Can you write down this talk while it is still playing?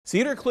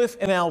Cedar Cliff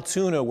and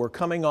Altoona were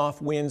coming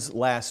off wins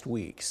last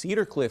week.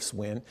 Cedar Cliff's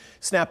win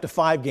snapped a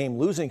 5-game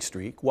losing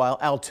streak, while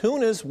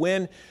Altoona's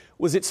win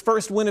was its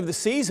first win of the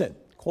season.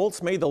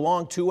 Colts made the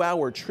long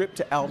 2-hour trip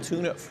to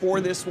Altoona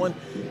for this one.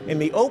 In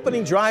the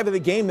opening drive of the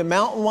game, the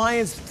Mountain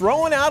Lions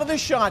throwing out of the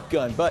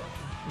shotgun, but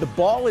the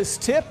ball is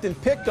tipped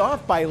and picked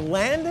off by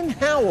Landon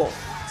Howell.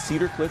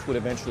 Cedar Cliff would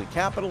eventually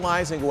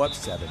capitalize and go up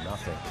 7-0.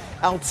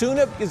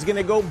 Altoona is going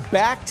to go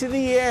back to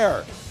the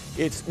air.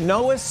 It's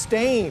Noah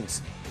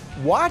Staines.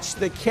 Watch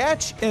the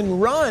catch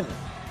and run.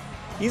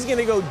 He's going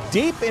to go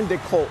deep into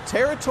Colt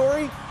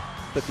territory,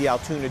 but the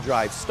Altoona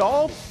drive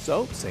stalled,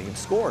 so same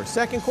score.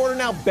 Second quarter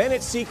now,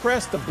 Bennett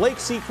Seacrest to Blake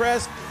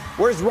Seacrest.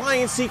 Where's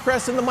Ryan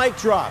Seacrest in the mic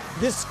drop?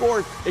 This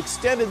score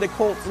extended the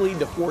Colts lead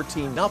to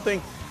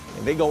 14-0,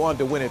 and they go on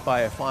to win it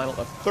by a final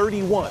of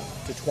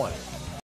 31-20.